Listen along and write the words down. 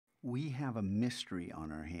We have a mystery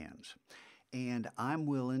on our hands, and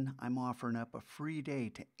I'm offering up a free day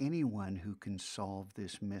to anyone who can solve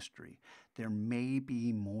this mystery. There may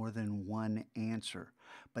be more than one answer,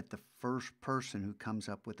 but the first person who comes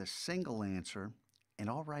up with a single answer, and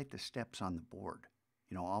I'll write the steps on the board.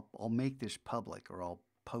 I'll make this public, or I'll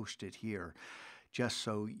post it here just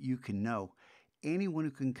so you can know. Anyone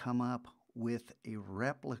who can come up with a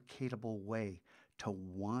replicatable way to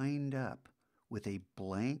wind up with a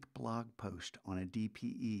blank blog post on a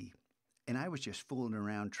DPE. And I was just fooling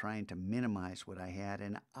around trying to minimize what I had,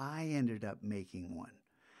 and I ended up making one.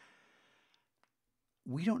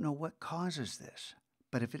 We don't know what causes this,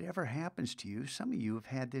 but if it ever happens to you, some of you have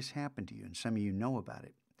had this happen to you, and some of you know about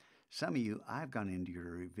it. Some of you, I've gone into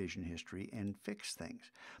your revision history and fixed things.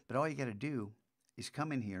 But all you got to do is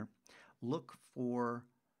come in here, look for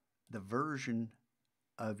the version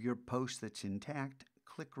of your post that's intact,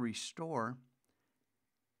 click Restore,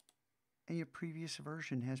 and your previous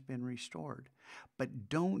version has been restored. But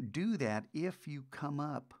don't do that if you come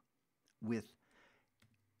up with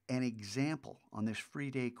an example on this free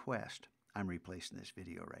day quest. I'm replacing this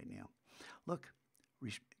video right now. Look,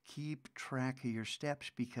 keep track of your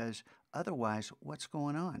steps, because otherwise, what's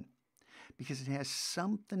going on? Because it has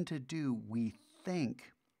something to do, we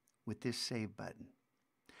think, with this save button.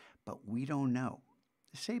 But we don't know.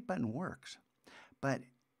 The save button works, but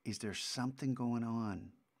is there something going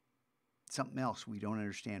on? Something else we don't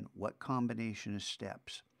understand. What combination of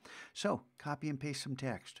steps? So copy and paste some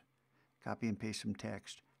text. Copy and paste some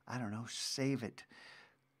text. I don't know, save it.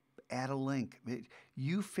 Add a link.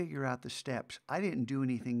 You figure out the steps. I didn't do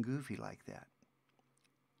anything goofy like that.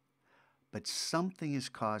 But something is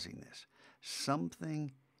causing this.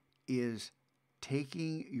 Something is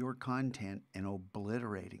taking your content and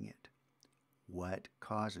obliterating it. What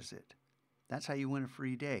causes it? That's how you win a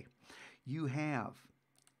free day. You have,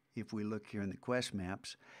 if we look here in the quest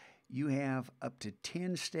maps, you have up to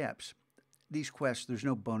 10 steps. These quests, there's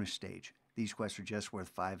no bonus stage. These quests are just worth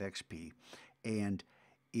 5 XP. And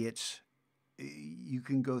you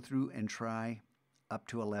can go through and try up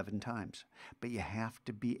to 11 times. But you have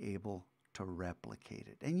to be able to replicate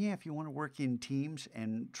it. And yeah, if you want to work in teams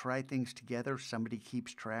and try things together, somebody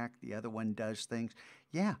keeps track, the other one does things,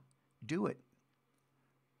 yeah, do it.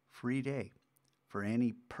 Free day for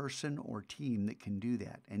any person or team that can do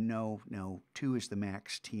that. And no, 2 is the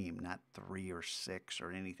max team, not 3 or 6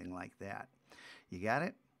 or anything like that. You got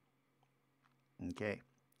it?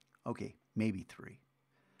 Okay, maybe 3.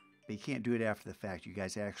 But you can't do it after the fact. You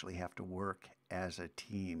guys actually have to work as a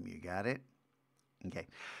team. You got it? Okay.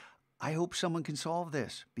 I hope someone can solve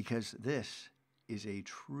this, because this is a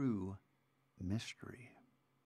true mystery.